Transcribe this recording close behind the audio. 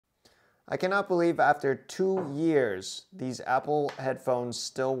I cannot believe after 2 years, these Apple headphones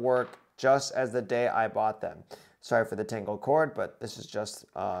still work just as the day I bought them. Sorry for the tangled cord, but this is just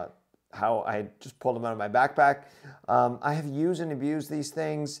how I just pulled them out of my backpack. I have used and abused these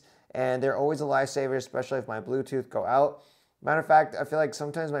things, and they're always a lifesaver, especially if my Bluetooth go out. Matter of fact, I feel like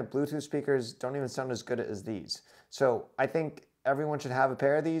sometimes my Bluetooth speakers don't even sound as good as these. So I think everyone should have a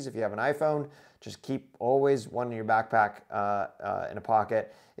pair of these. If you have an iPhone, just keep always one in your backpack in a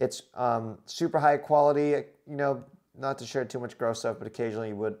pocket. It's super high quality. You know, not to share too much gross stuff, but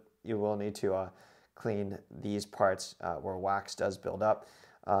occasionally you will need to clean these parts where wax does build up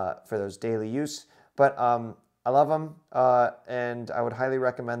for those daily use. But I love them, and I would highly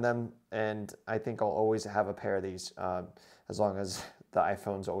recommend them. And I think I'll always have a pair of these as long as the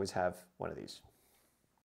iPhones always have one of these.